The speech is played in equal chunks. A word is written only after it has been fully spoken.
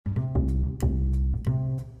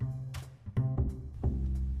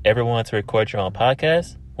Ever want to record your own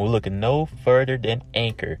podcast? We're looking no further than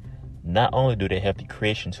Anchor. Not only do they have the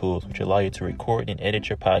creation tools which allow you to record and edit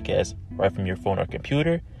your podcast right from your phone or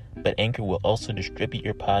computer, but Anchor will also distribute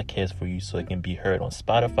your podcast for you so it can be heard on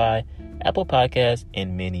Spotify, Apple Podcasts,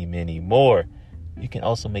 and many, many more. You can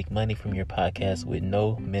also make money from your podcast with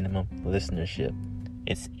no minimum listenership.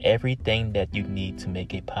 It's everything that you need to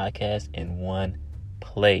make a podcast in one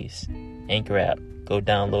place. Anchor app. Go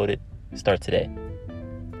download it. Start today.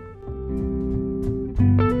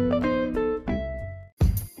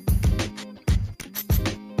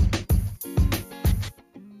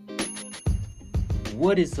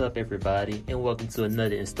 What is up, everybody, and welcome to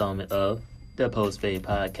another installment of the Post Fade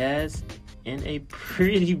Podcast. And a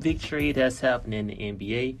pretty big trade that's happening in the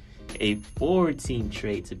NBA, a 4-team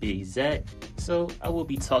trade to be exact. So I will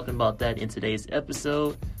be talking about that in today's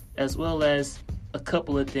episode, as well as a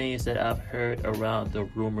couple of things that I've heard around the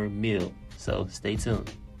rumor mill. So stay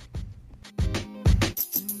tuned.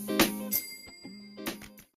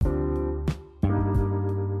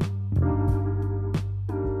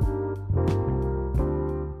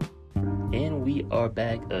 And we are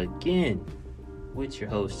back again with your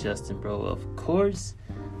host, Justin Bro, of course.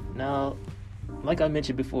 Now, like I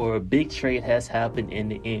mentioned before, a big trade has happened in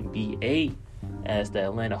the NBA as the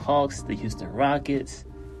Atlanta Hawks, the Houston Rockets,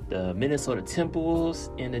 the Minnesota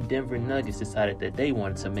Timberwolves, and the Denver Nuggets decided that they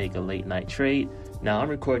wanted to make a late night trade. Now, I'm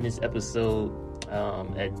recording this episode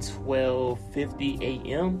at 12:50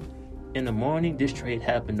 a.m. in the morning. This trade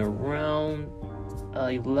happened around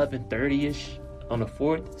 11:30ish on the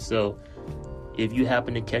 4th. So if you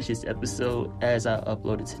happen to catch this episode as I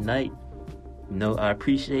upload it tonight, I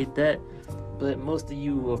appreciate that. But most of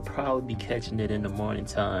you will probably be catching it in the morning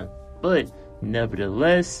time. But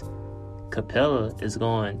nevertheless, Capella is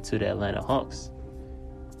going to the Atlanta Hawks.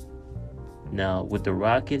 Now, with the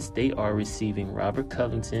Rockets, they are receiving Robert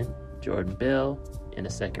Covington, Jordan Bell, and a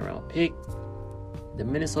second-round pick. The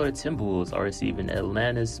Minnesota Timberwolves are receiving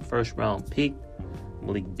Atlanta's first-round pick,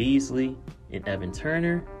 Malik Beasley, and Evan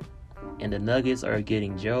Turner. And the Nuggets are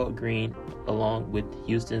getting Gerald Green along with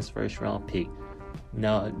Houston's first-round pick.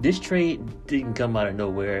 Now, this trade didn't come out of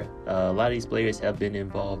nowhere. A lot of these players have been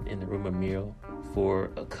involved in the rumor mill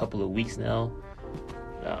for a couple of weeks now.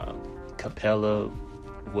 Capella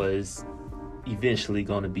was eventually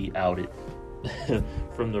going to be outed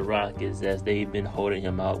from the Rockets as they've been holding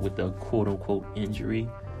him out with a quote-unquote injury.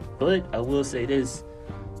 But I will say this,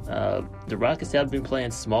 the Rockets have been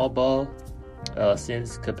playing small ball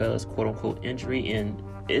since Capella's quote-unquote injury, and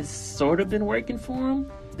it's sort of been working for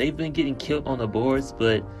them. They've been getting killed on the boards,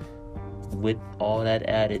 but with all that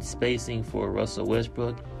added spacing for Russell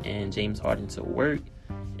Westbrook and James Harden to work,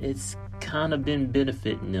 it's kind of been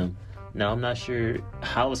benefiting them. Now, I'm not sure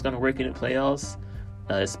how it's going to work in the playoffs,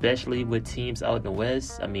 especially with teams out in the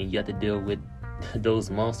West. I mean, you have to deal with those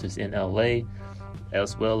monsters in LA,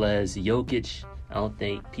 as well as Jokic. I don't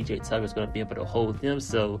think PJ Tucker is going to be able to hold them,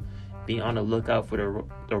 so be on the lookout for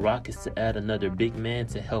the Rockets to add another big man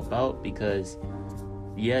to help out, because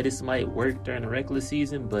yeah, this might work during the regular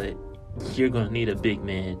season, but you're going to need a big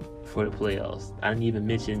man for the playoffs. I didn't even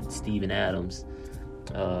mention Steven Adams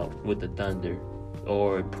with the Thunder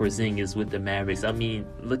or Porzingis with the Mavericks. I mean,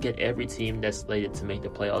 look at every team that's slated to make the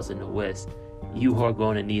playoffs in the West. You are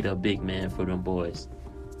going to need a big man for them boys.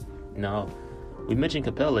 Now, we mentioned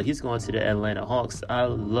Capella. He's going to the Atlanta Hawks. I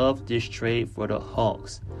love this trade for the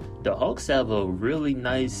Hawks. The Hawks have a really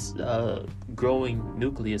nice growing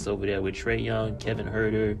nucleus over there with Trae Young, Kevin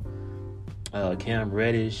Huerter, Cam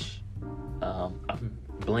Reddish. I'm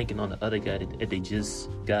blanking on the other guy that they just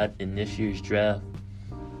got in this year's draft.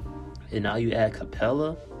 And now you add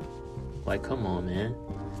Capella. Like, come on, man.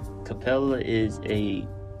 Capella is a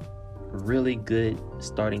really good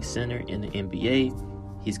starting center in the NBA.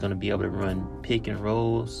 He's going to be able to run pick and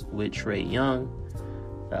rolls with Trae Young.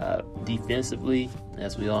 Defensively,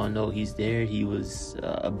 as we all know, he's there. He was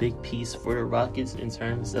a big piece for the Rockets in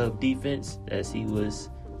terms of defense, as he was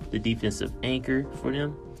the defensive anchor for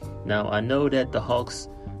them. Now, I know that the Hawks,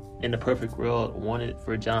 in the perfect world, wanted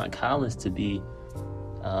for John Collins to be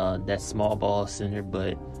that small ball center,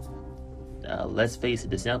 but let's face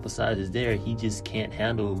it, the sample size is there. He just can't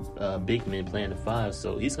handle big men playing the 5,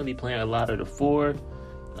 so he's going to be playing a lot of the 4.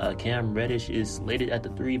 Cam Reddish is slated at the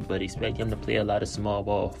 3, but expect him to play a lot of small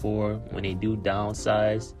ball 4 when they do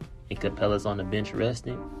downsize and Capella's on the bench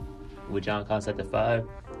resting with John Collins at the 5.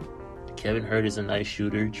 Kevin Huerter is a nice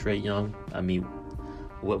shooter. Trae Young, I mean,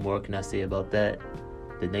 what more can I say about that?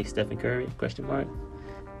 The next Stephen Curry? Question mark.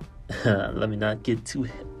 Let me not get too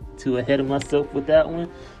ahead of myself with that one.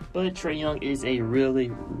 But Trae Young is a really,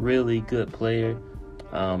 really good player.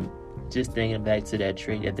 just thinking back to that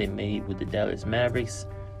trade that they made with the Dallas Mavericks,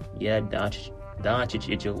 yeah,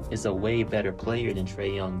 Doncic is a way better player than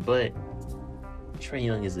Trae Young, but Trae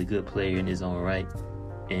Young is a good player in his own right,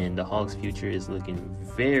 and the Hawks' future is looking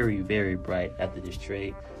very, very bright after this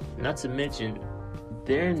trade. Not to mention,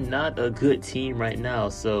 they're not a good team right now,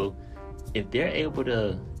 so if they're able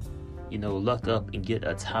to, luck up and get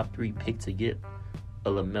a top 3 pick to get a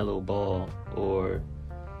LaMelo Ball, or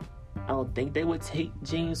I don't think they would take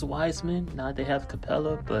James Wiseman. Now they have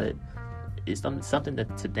Capella, but it's something to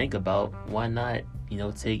think about. Why not,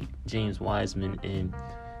 take James Wiseman and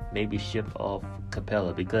maybe ship off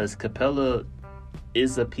Capella? Because Capella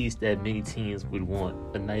is a piece that many teams would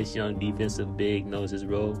want. A nice young defensive big, knows his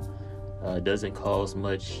role, doesn't cause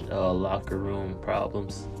much locker room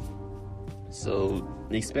problems. So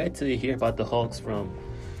expect to hear about the Hawks from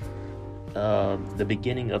the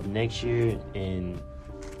beginning of next year and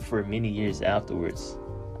for many years afterwards.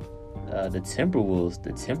 The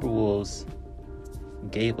Timberwolves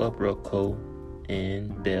gave up Rocco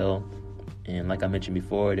and Bell, and like I mentioned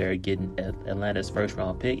before, they're getting Atlanta's first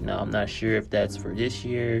round pick. Now I'm not sure if that's for this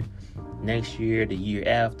year, next year, the year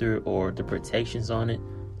after, or the protections on it.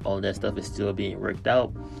 All that stuff is still being worked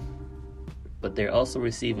out. But they're also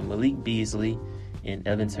receiving Malik Beasley and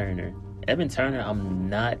Evan Turner. Evan Turner, I'm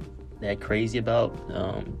not that crazy about.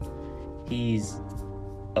 He's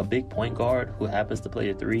a big point guard who happens to play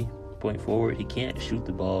a 3-point forward. He can't shoot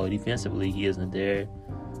the ball. Defensively, he isn't there.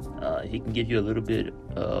 He can give you a little bit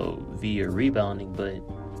via rebounding, but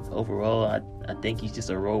overall, I think he's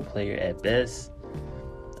just a role player at best.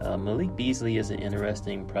 Malik Beasley is an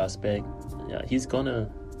interesting prospect. He's going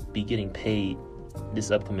to be getting paid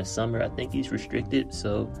this upcoming summer. I think he's restricted,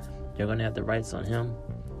 so they're going to have the rights on him.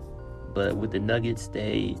 But with the Nuggets,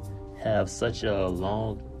 they have such a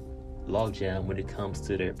logjam when it comes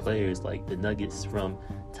to their players. Like, the Nuggets from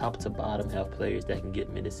top to bottom have players that can get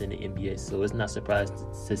minutes in the NBA, so it's not surprising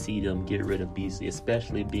to see them get rid of Beasley,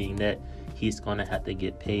 especially being that he's going to have to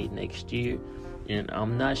get paid next year. And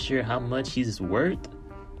I'm not sure how much he's worth,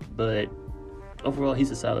 but overall,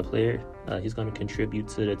 he's a solid player. He's going to contribute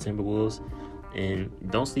to the Timberwolves. And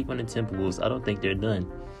don't sleep on the Timberwolves. I don't think they're done.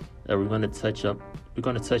 We're going to touch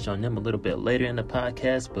on them a little bit later in the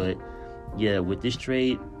podcast. But yeah, with this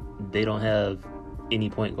trade, they don't have any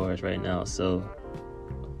point guards right now. So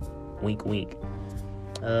wink, wink.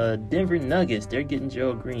 Denver Nuggets, they're getting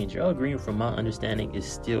Gerald Green. Gerald Green, from my understanding, is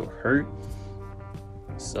still hurt.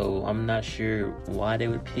 So I'm not sure why they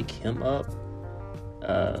would pick him up.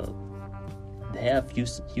 They have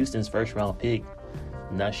Houston's first round pick.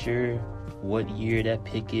 Not sure what year that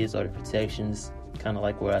pick is or the protections. Kind of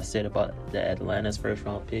like what I said about the Atlanta's first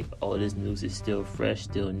round pick. All of this news is still fresh,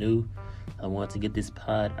 still new. I want to get this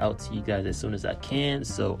pod out to you guys as soon as I can.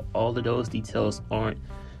 So all of those details aren't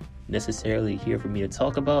necessarily here for me to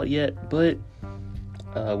talk about yet. But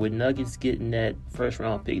with Nuggets getting that first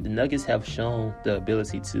round pick, the Nuggets have shown the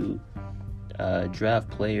ability to draft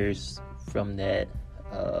players from that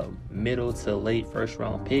middle to late first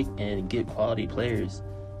round pick and get quality players.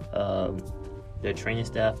 Their training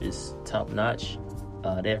staff is top notch.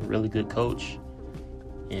 They have a really good coach,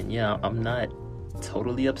 and yeah, I'm not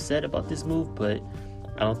totally upset about this move, but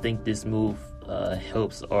I don't think this move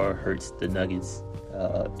helps or hurts the Nuggets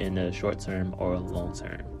in the short term or long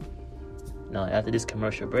term. Now, after this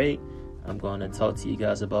commercial break, I'm going to talk to you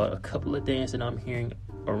guys about a couple of things that I'm hearing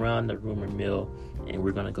around the rumor mill, and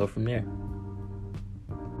we're going to go from there.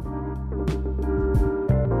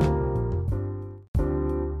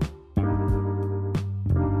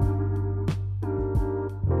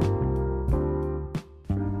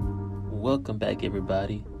 Welcome back,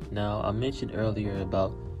 everybody. Now, I mentioned earlier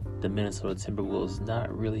about the Minnesota Timberwolves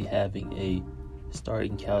not really having a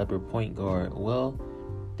starting caliber point guard. Well,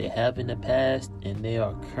 they have in the past, and they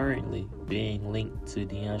are currently being linked to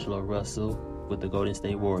D'Angelo Russell with the Golden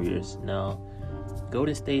State Warriors. Now,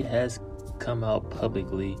 Golden State has come out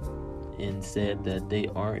publicly and said that they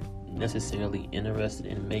aren't necessarily interested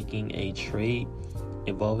in making a trade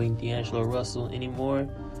involving D'Angelo Russell anymore.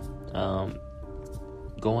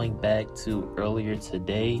 Going back to earlier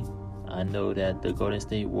today, I know that the Golden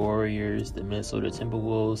State Warriors, the Minnesota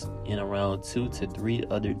Timberwolves, and around 2 to 3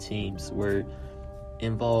 other teams were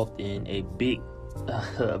involved in a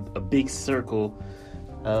big circle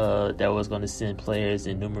that was going to send players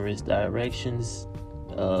in numerous directions,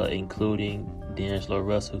 including D'Angelo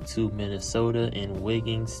Russell to Minnesota and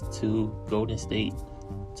Wiggins to Golden State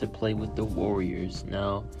to play with the Warriors.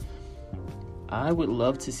 Now, I would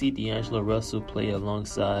love to see D'Angelo Russell play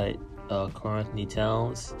alongside Karl-Anthony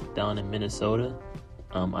Towns down in Minnesota.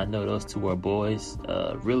 I know those two are boys.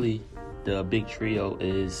 Really, the big trio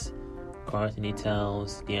is Karl-Anthony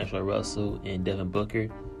Towns, D'Angelo Russell, and Devin Booker.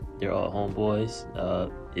 They're all homeboys.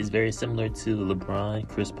 It's very similar to LeBron,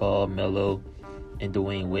 Chris Paul, Melo, and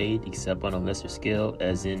Dwayne Wade, except on a lesser scale,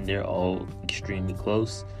 as in they're all extremely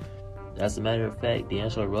close. As a matter of fact,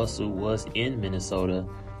 D'Angelo Russell was in Minnesota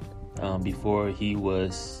before he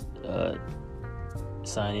was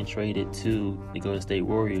signed and traded to the Golden State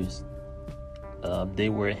Warriors. They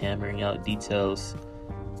were hammering out details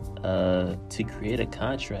to create a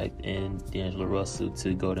contract in D'Angelo Russell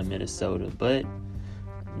to go to Minnesota, but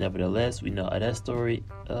nevertheless, we know how that story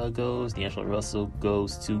goes. D'Angelo Russell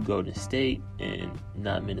goes to Golden State and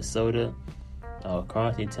not Minnesota.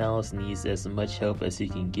 Karl-Anthony Towns needs as much help as he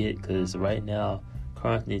can get, because right now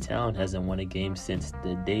Karl-Anthony Towns hasn't won a game since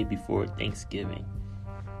the day before Thanksgiving.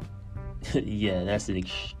 Yeah, that's an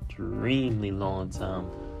extremely long time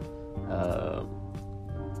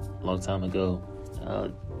ago.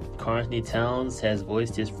 Karl-Anthony Towns has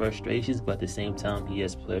voiced his frustrations, but at the same time he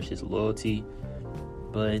has pledged his loyalty.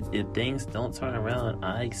 But if things don't turn around,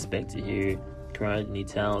 I expect to hear Karl-Anthony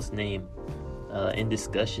Towns' name in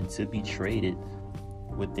discussion to be traded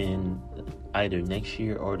within either next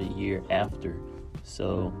year or the year after.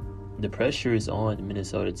 So the pressure is on the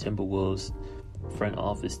Minnesota Timberwolves front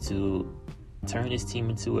office to turn this team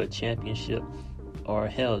into a championship, or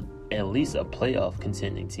hell, at least a playoff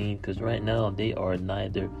contending team, because right now they are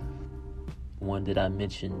neither one that I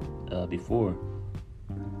mentioned before.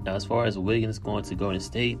 Now, as far as Wiggins going to Golden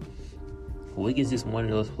State, Wiggins is one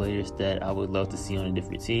of those players that I would love to see on a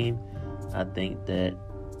different team. I think that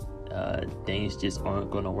things just aren't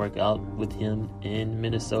going to work out with him in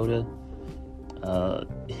Minnesota.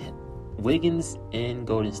 Wiggins in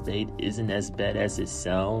Golden State isn't as bad as it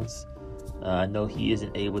sounds. I know he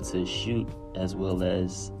isn't able to shoot as well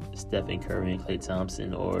as Stephen Curry and Klay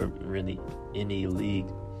Thompson, or really any league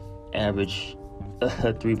average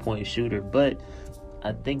three-point shooter, but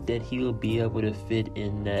I think that he will be able to fit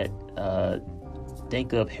in that.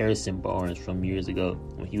 Think of Harrison Barnes from years ago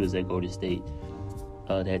when he was at Golden State.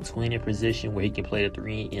 That tweener position where he can play the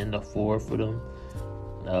 3 and the 4 for them.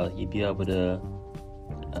 He'd be able to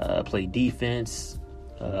play defense,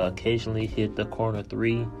 occasionally hit the corner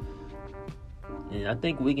 3. And I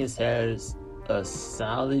think Wiggins has a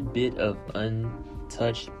solid bit of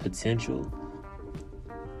untouched potential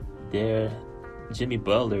there. Jimmy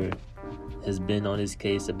Butler has been on his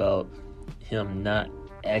case about him not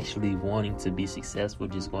actually wanting to be successful,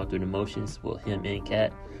 just going through the motions. Well, him and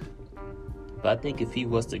Cat. But I think if he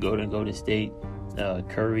was to go to Golden State,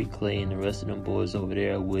 Curry, Klay, and the rest of them boys over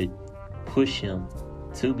there would push him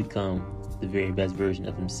to become the very best version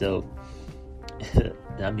of himself.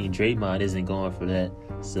 I mean, Draymond isn't going for that,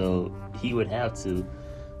 so he would have to.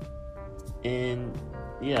 And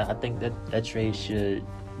yeah, I think that trade should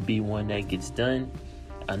be one that gets done.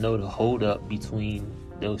 I know the holdup between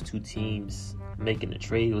those two teams making the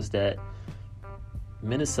trade was that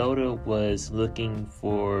Minnesota was looking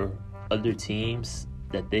for other teams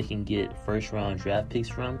that they can get first-round draft picks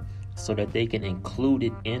from, so that they can include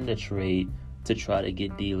it in the trade to try to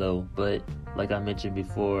get D'Lo. But like I mentioned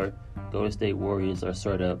before, Golden State Warriors are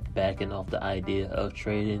sort of backing off the idea of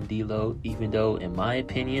trading D'Lo, even though, in my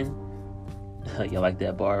opinion, you like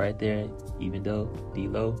that bar right there? Even though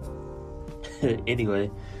D'Lo.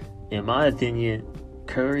 Anyway, in my opinion,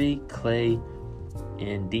 Curry, Klay,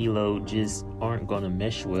 and D'Lo just aren't going to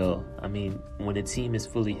mesh well. I mean, when the team is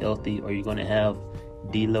fully healthy, are you going to have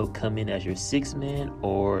D'Lo come in as your 6th man,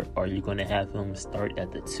 or are you going to have him start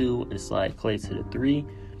at the 2 and slide Klay to the 3?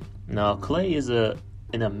 Now, Klay is an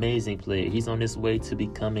amazing player. He's on his way to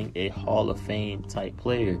becoming a Hall of Fame type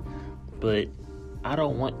player, but I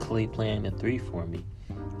don't want Klay playing the 3 for me.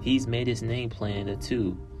 He's made his name playing the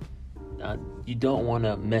 2. You don't want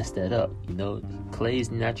to mess that up. You know,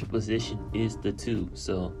 Klay's natural position is the 2.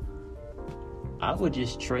 So I would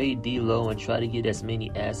just trade D'Lo and try to get as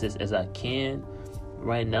many assets as I can.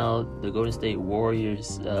 Right now, the Golden State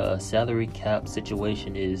Warriors salary cap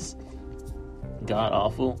situation is god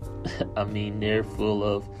awful. I mean, they're full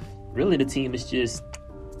of, really the team is just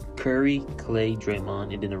Curry, Klay,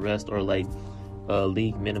 Draymond, and then the rest are like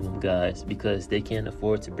league minimum guys, because they can't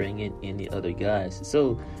afford to bring in any other guys.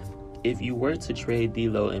 So if you were to trade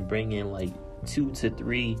D'Lo and bring in like 2 to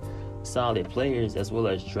 3 solid players as well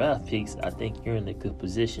as draft picks, I think you're in a good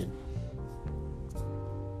position.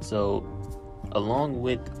 So along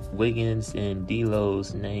with Wiggins and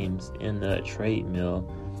D'Lo's names in the trade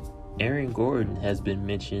mill, Aaron Gordon has been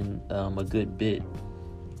mentioned a good bit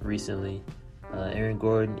recently. Aaron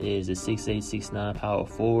Gordon is a 6'8", 6'9" power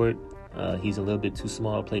forward. He's a little bit too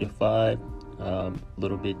small to play the 5, a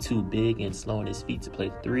little bit too big and slow on his feet to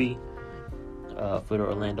play 3. for the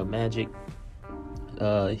Orlando Magic.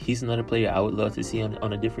 He's another player I would love to see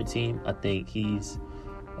on a different team. I think he's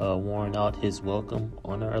worn out his welcome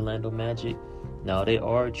on the Orlando Magic. Now, they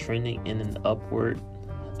are trending in an upward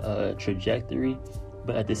trajectory,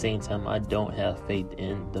 but at the same time, I don't have faith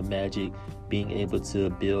in the Magic being able to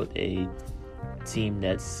build a team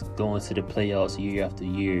that's going to the playoffs year after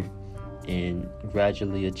year and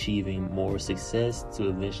gradually achieving more success to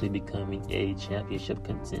eventually becoming a championship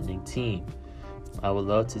contending team. I would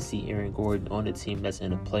love to see Aaron Gordon on a team that's in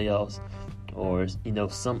the playoffs, or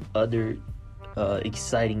some other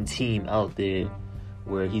exciting team out there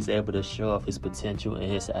where he's able to show off his potential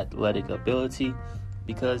and his athletic ability,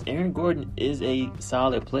 because Aaron Gordon is a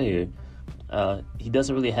solid player. He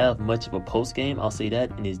doesn't really have much of a post game, I'll say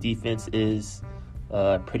that, and his defense is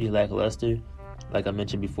pretty lackluster. Like I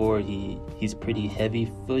mentioned before, he's pretty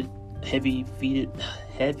heavy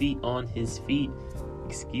on his feet.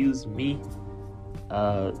 Excuse me.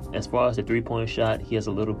 As far as the 3-point shot, he has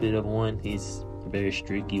a little bit of one. He's very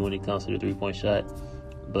streaky when it comes to the 3-point shot,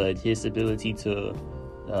 but his ability to,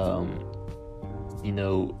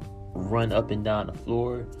 run up and down the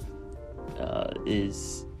floor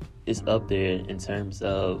is up there in terms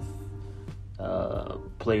of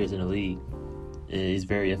players in the league. Is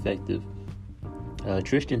very effective.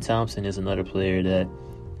 Tristan Thompson is another player that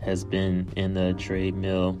has been in the trade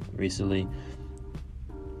mill recently.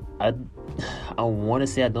 I want to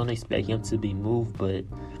say I don't expect him to be moved, but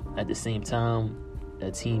at the same time,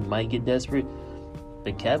 a team might get desperate.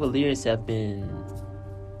 The Cavaliers have been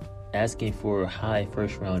asking for high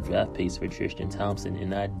first-round draft picks for Tristan Thompson,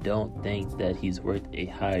 and I don't think that he's worth a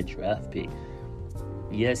high draft pick.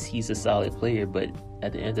 Yes, he's a solid player, but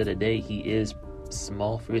at the end of the day, he is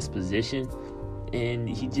small for his position, and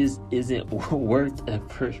he just isn't worth a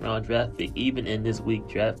first-round draft pick, even in this weak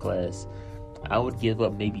draft class. I would give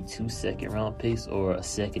up maybe 2 second-round picks or a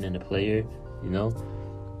second in a player,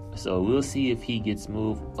 So we'll see if he gets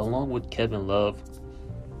moved, along with Kevin Love.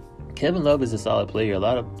 Kevin Love is a solid player. A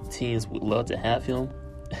lot of teams would love to have him.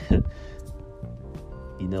 I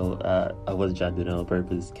wasn't trying to do that on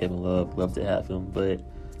purpose. Kevin Love, love to have him, but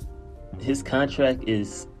his contract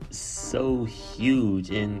is so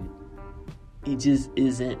huge, and he just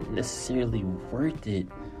isn't necessarily worth it.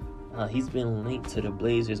 He's been linked to the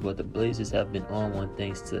Blazers, but the Blazers have been on one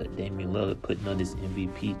thanks to Damian Lillard putting on his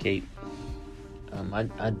MVP cape.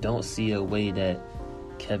 I don't see a way that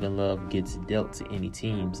Kevin Love gets dealt to any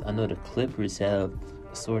teams. I know the Clippers have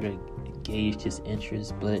sort of gauged his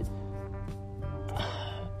interest, but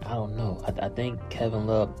I don't know. I think Kevin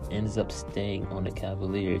Love ends up staying on the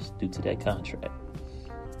Cavaliers due to that contract.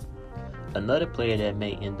 Another player that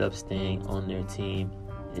may end up staying on their team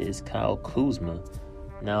is Kyle Kuzma.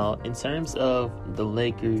 Now, in terms of the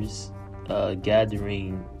Lakers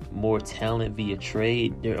gathering more talent via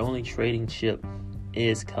trade, their only trading chip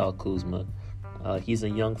is Kyle Kuzma. He's a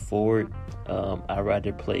young forward. I'd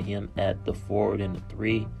rather play him at the forward and the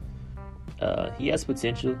 3. He has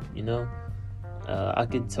potential, I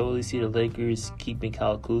could totally see the Lakers keeping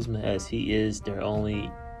Kyle Kuzma, as he is their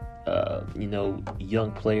only,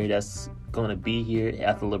 young player that's going to be here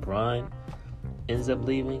after LeBron ends up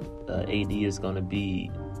leaving. AD is going to be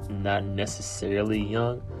not necessarily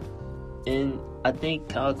young. And I think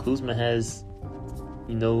Kyle Kuzma has,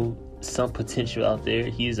 some potential out there.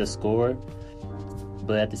 He's a scorer.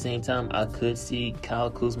 But at the same time, I could see Kyle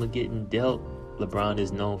Kuzma getting dealt. LeBron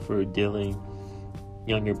is known for dealing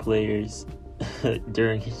younger players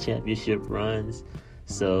during his championship runs.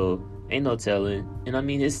 So, ain't no telling. And I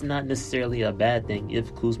mean, it's not necessarily a bad thing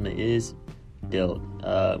if Kuzma is dealt.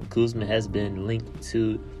 Kuzma has been linked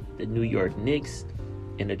to the New York Knicks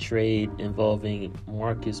in a trade involving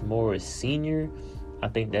Marcus Morris Sr. I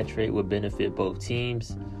think that trade would benefit both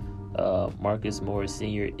teams. Marcus Morris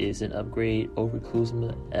Sr. is an upgrade over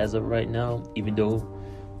Kuzma as of right now, even though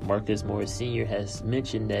Marcus Morris Sr. has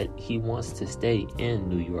mentioned that he wants to stay in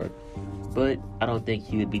New York. But I don't think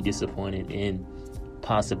he would be disappointed in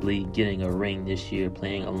possibly getting a ring this year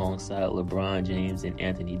playing alongside LeBron James and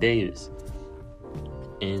Anthony Davis.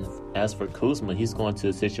 And as for Kuzma, he's going to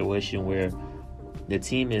a situation where the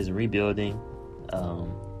team is rebuilding.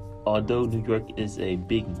 Although New York is a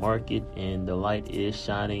big market and the light is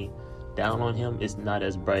shining down on him, it's not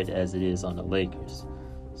as bright as it is on the Lakers.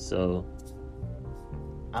 So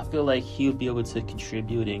I feel like he'll be able to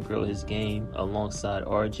contribute and grow his game alongside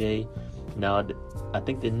RJ. Now, I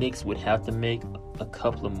think the Knicks would have to make a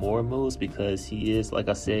couple of more moves because he is, like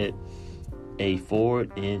I said, a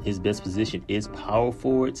forward, and his best position is power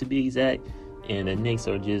forward to be exact. And the Knicks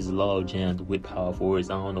are just log jammed with power forwards.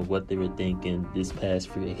 I don't know what they were thinking this past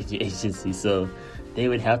free agency. So they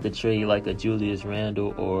would have to trade like a Julius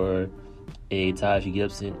Randle or a Taj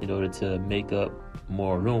Gibson in order to make up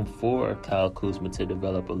more room for Kyle Kuzma to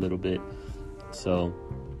develop a little bit. So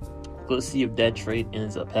we'll see if that trade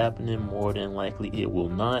ends up happening. More than likely it will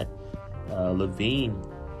not. LaVine,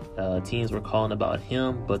 teams were calling about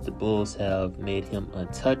him, but the Bulls have made him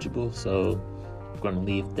untouchable, so we're going to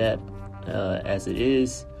leave that as it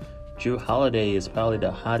is. Jrue Holiday is probably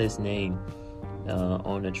the hottest name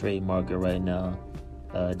on the trade market right now.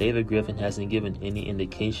 David Griffin hasn't given any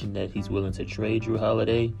indication that he's willing to trade Jrue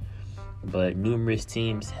Holiday, but numerous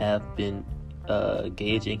teams have been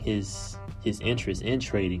gauging his interest in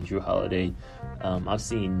trading Jrue Holiday. I've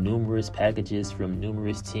seen numerous packages from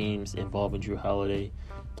numerous teams involving Jrue Holiday.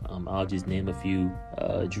 I'll just name a few.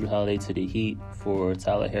 Jrue Holiday to the Heat for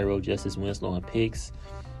Tyler Herro, Justice Winslow, and picks.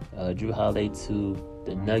 Jrue Holiday to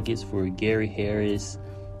the Nuggets for Gary Harris,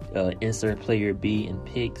 insert player B, and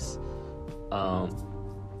picks.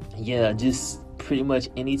 Just pretty much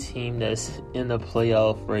any team that's in the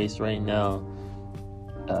playoff race right now,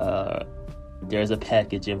 there's a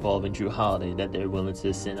package involving Jrue Holiday that they're willing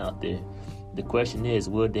to send out there. The question is,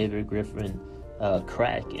 will David Griffin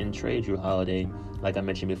crack and trade Jrue Holiday? Like I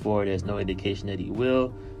mentioned before, there's no indication that he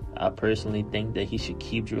will. I personally think that he should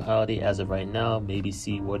keep Jrue Holiday as of right now, maybe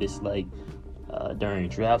see what it's like during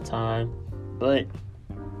draft time. But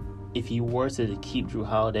if he were to keep Jrue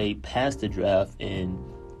Holiday past the draft and,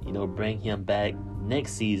 bring him back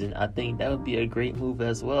next season, I think that would be a great move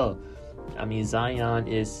as well. I mean, Zion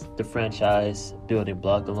is the franchise building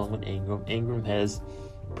block along with Ingram. Ingram has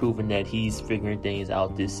proven that he's figuring things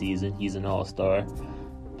out this season. He's an all-star.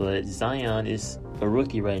 But Zion is a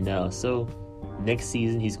rookie right now. So next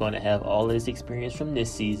season, he's going to have all his experience from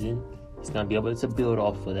this season. He's going to be able to build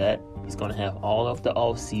off of that. He's going to have all of the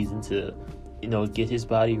off season to, get his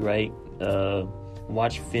body right,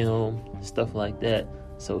 watch film, stuff like that.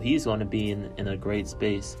 So he's going to be in a great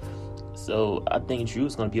space. So I think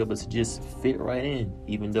Jrue's going to be able to just fit right in,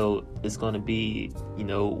 even though it's going to be,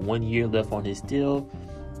 1 year left on his deal,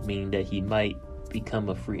 meaning that he might become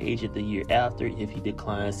a free agent the year after if he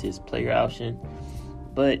declines his player option.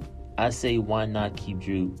 But I say, why not keep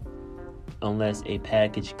Jrue? Unless a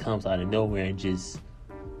package comes out of nowhere and just,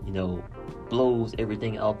 blows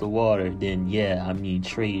everything out the water, then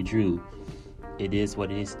trade Jrue. It is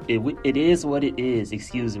what it is. It is what it is,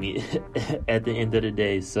 excuse me, at the end of the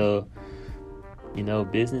day. So,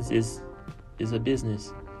 business is a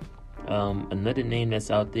business. Another name that's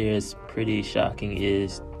out there is pretty shocking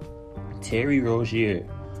is Terry Rozier.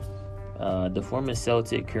 The former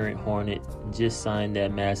Celtic, current Hornet, just signed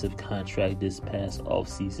that massive contract this past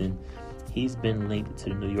offseason. He's been linked to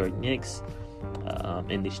the New York Knicks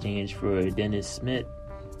in exchange for Dennis Smith.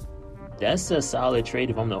 That's a solid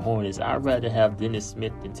trade if I'm the Hornets. I'd rather have Dennis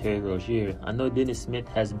Smith than Terry Rozier. I know Dennis Smith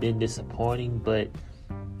has been disappointing, but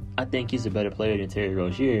I think he's a better player than Terry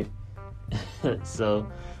Rozier. So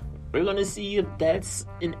we're going to see if that's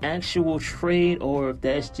an actual trade or if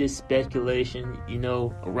that's just speculation.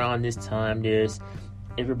 Around this time, there's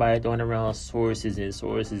everybody throwing around sources and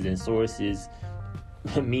sources and sources.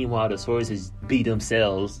 Meanwhile, the sources be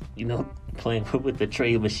themselves, playing with the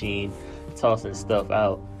trade machine, tossing stuff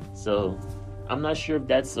out. So I'm not sure if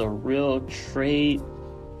that's a real trade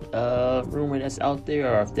rumor that's out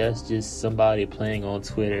there or if that's just somebody playing on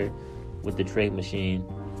Twitter with the trade machine.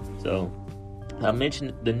 So I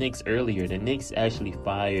mentioned the Knicks earlier. The Knicks actually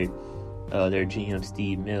fired their GM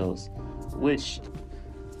Steve Mills, which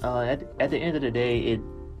at the end of the day, it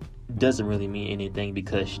doesn't really mean anything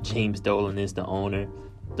because James Dolan is the owner,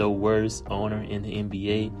 the worst owner in the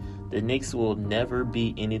NBA. The Knicks will never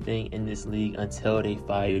be anything in this league until they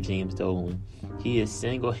fire James Dolan. He is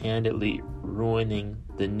single-handedly ruining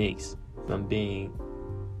the Knicks from being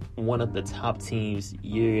one of the top teams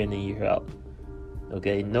year in and year out.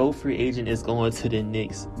 Okay, no free agent is going to the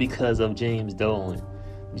Knicks because of James Dolan.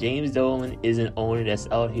 James Dolan is an owner that's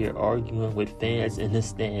out here arguing with fans in the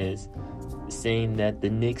stands, saying that the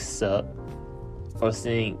Knicks suck,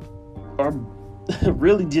 or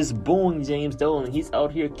really just booing James Dolan. He's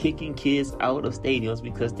out here kicking kids out of stadiums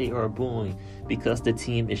because they are booing, because the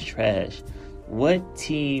team is trash. What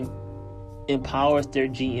team empowers their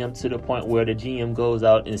GM to the point where the GM goes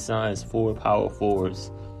out and signs 4 power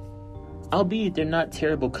forwards? Albeit they're not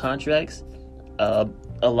terrible contracts. A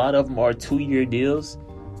lot of them are 2-year deals.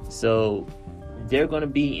 So they're going to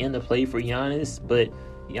be in the play for Giannis, but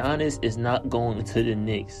Giannis is not going to the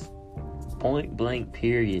Knicks. Point blank,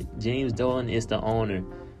 period. James Dolan is the owner.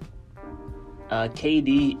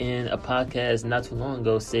 KD in a podcast not too long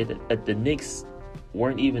ago said that the Knicks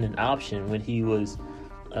weren't even an option when he was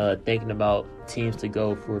thinking about teams to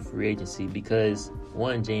go for free agency because,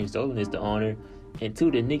 one, James Dolan is the owner, and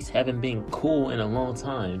two, the Knicks haven't been cool in a long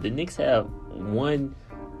time. The Knicks have one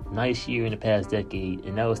nice year in the past decade,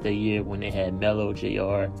 and that was the year when they had Melo,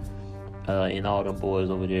 JR, and all them boys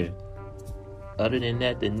over there. Other than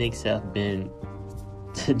that, the Knicks have been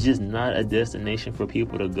just not a destination for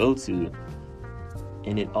people to go to,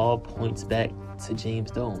 and it all points back to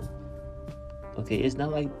James Dolan. Okay, it's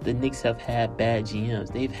not like the Knicks have had bad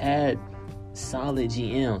GMs. They've had solid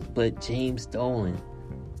GMs, but James Dolan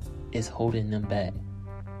is holding them back.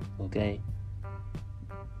 Okay?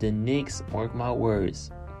 The Knicks, mark my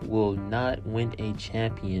words, will not win a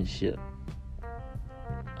championship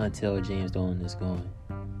until James Dolan is gone.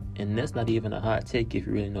 And that's not even a hot take if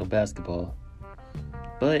you really know basketball.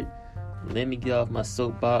 But let me get off my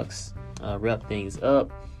soapbox, wrap things up.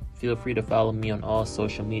 Feel free to follow me on all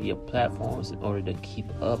social media platforms in order to keep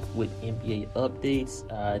up with NBA updates.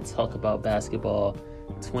 I talk about basketball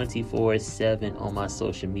 24/7 on my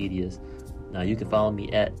social medias. Now, you can follow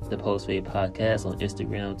me at the Post Fade Podcast on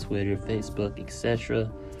Instagram, Twitter, Facebook,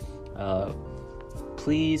 etc.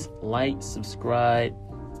 Please like, subscribe,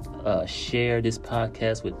 share this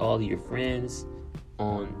podcast with all of your friends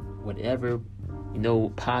on whatever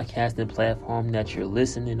podcasting platform that you're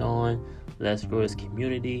listening on. Let's grow this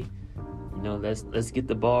community. Let's get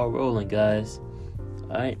the ball rolling, guys.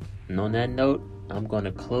 All right. And on that note, I'm going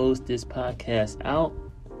to close this podcast out.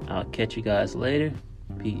 I'll catch you guys later.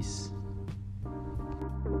 Peace.